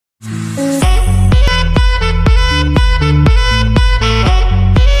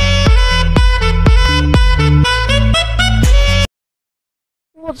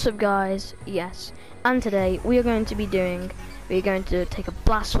What's up guys? Yes, and today we're going to take a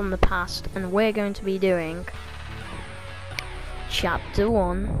blast from the past and we're going to be doing chapter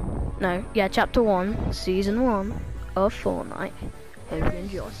 1, season 1 of Fortnite. Hope you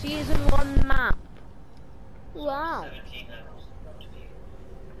enjoy. Season 1 map. Wow.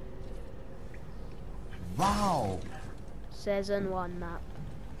 Wow. Season 1 map.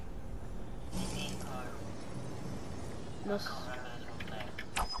 No.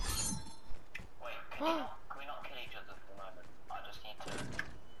 Wait, can we not kill each other for the moment? I just need to...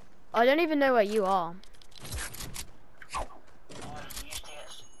 I don't even know where you are. Oh, you used to get...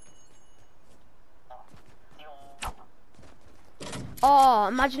 Oh,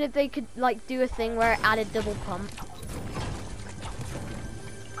 imagine if they could like do a thing where it added double pump.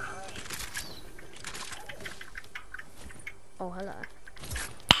 Oh, hello.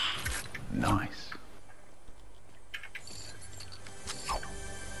 Nice.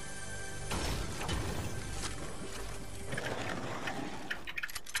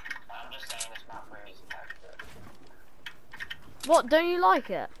 I'm just saying this map really isn't accurate. What, don't you like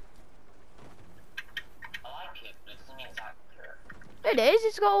it? I like it, but it doesn't mean it's accurate. It is,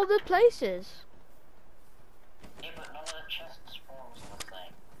 it's got all the places. Yeah, but none of the chest spawns are the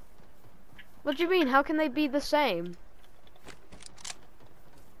same. What do you mean, how can they be the same?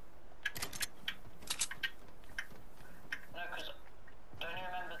 No, because don't you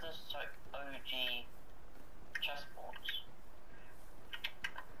remember this like OG chest spawns?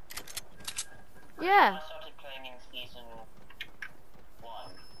 Yeah. When I started playing in season 1,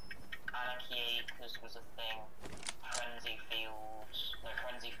 Anarchy Acres was a thing, Frenzy Fields, no,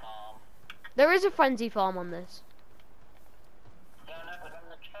 Frenzy Farm. There is a frenzy farm on this. Yeah, no, but then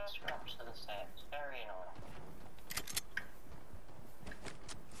the chest drops are the same, it's very annoying.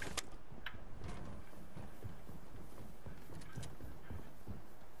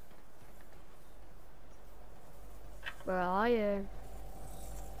 Where are you?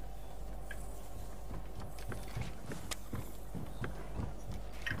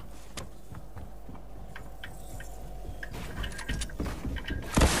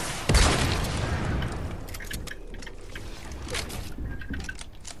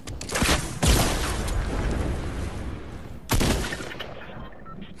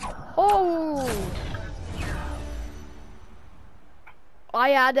 Oh! I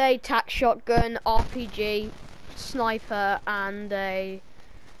had a tac shotgun, RPG, sniper, and a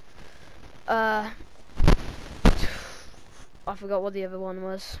I forgot what the other one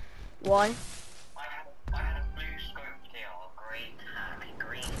was. Why? I had a blue scope DR, grey tac,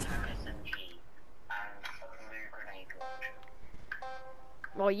 green tac SMG, and a blue grenade launcher.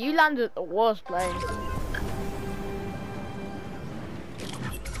 Well, you landed at the worst place.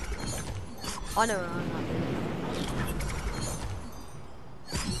 I know where I'm at.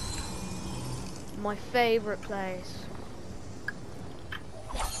 My favourite place.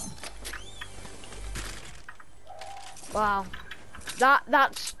 Wow.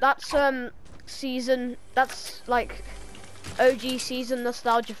 That's season, that's like OG season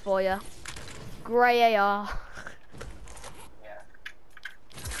nostalgia for you. Grey AR. Yeah.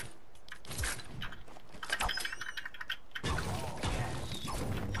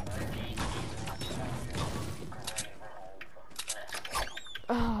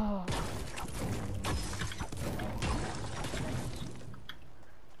 Oh.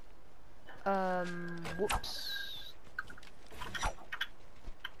 Whoops.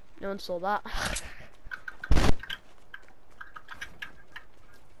 No one saw that.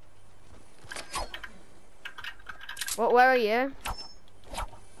 What, where are you?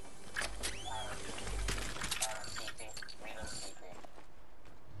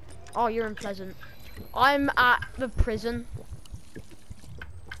 Oh, you're in Pleasant. I'm at the prison.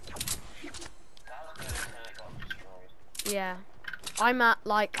 Yeah. I'm at,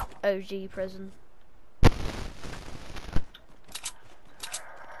 like, OG prison.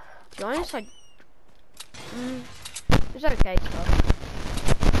 To be honest, it's okay stuff.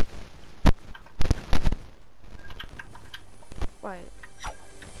 Right.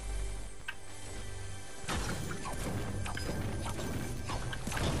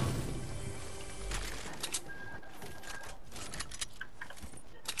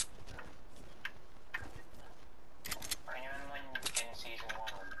 Can you remember when in season 1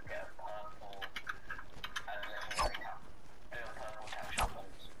 when you get a purple and legendary tac? Do a purple tac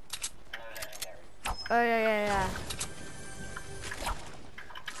shotguns. No legendary. Oh, yeah.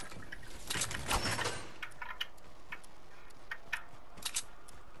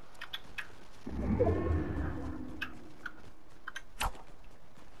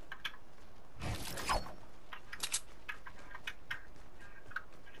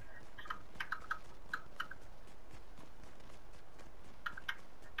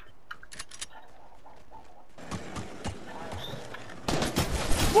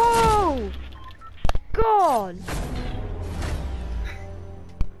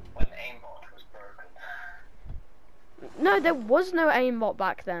 there was no aimbot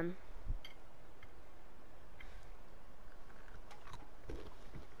back then.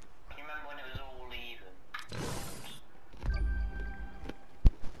 You remember when it was all even?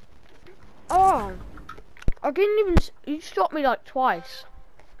 Oh, I didn't even. You shot me like twice.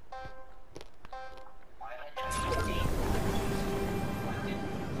 I headshot you.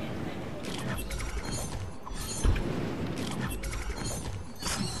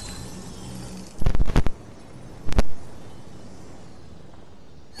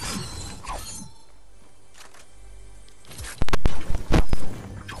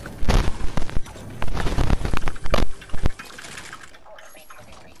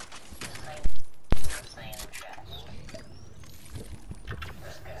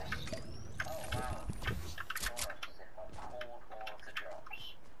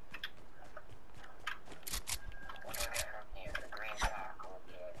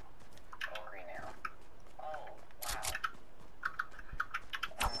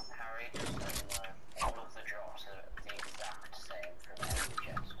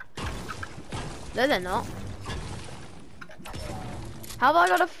 No, they're not. How have I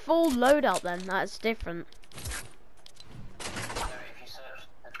got a full loadout then? That's different. So if you search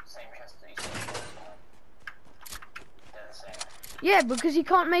the same chest that you searched last time, they're the same. Yeah, because you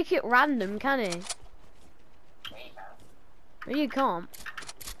can't make it random, can he? Yeah, you can. No, you can't.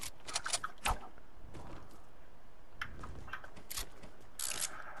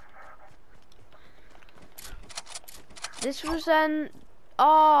 This was then.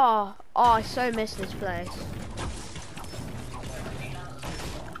 Oh, I so miss this place.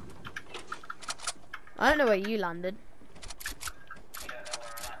 I don't know where you landed. You don't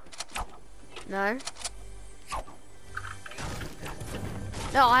know where I'm at.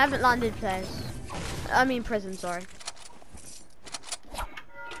 No. No, I haven't landed place. I mean prison, sorry.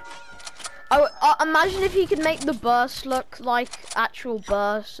 Imagine if he could make the burst look like actual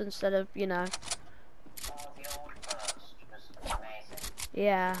burst instead of, you know. Oh, the old burst was amazing.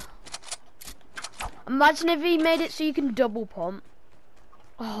 Yeah. Imagine if he made it so you can double pump.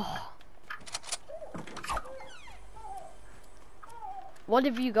 Oh. What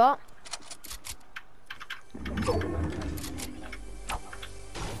have you got?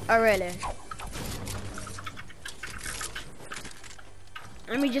 Oh, really?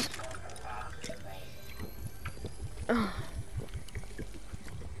 Let me just...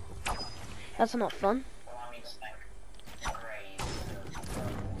 That's not fun. Well, I mean, snake. Great.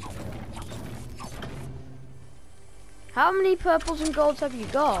 How many purples and golds have you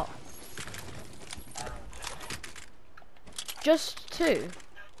got? Just 2?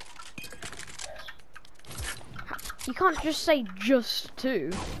 You can't just say just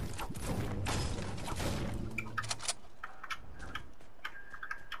 2.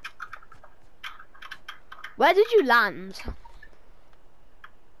 Where did you land?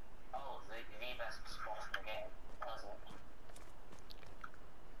 Oh, the best spot in the game. Pleasant.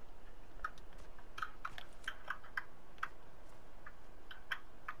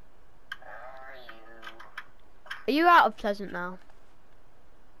 Where are you? Are you out of Pleasant now?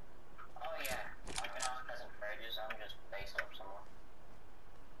 Oh yeah, I've been out of Pleasant for ages. I'm just based up somewhere.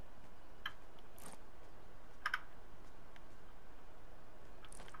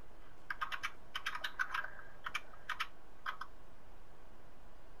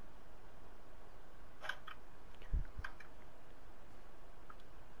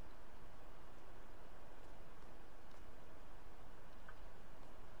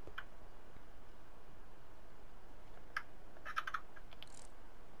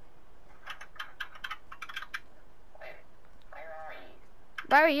 Wait, where are you?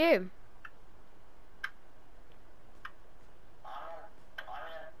 Where are you?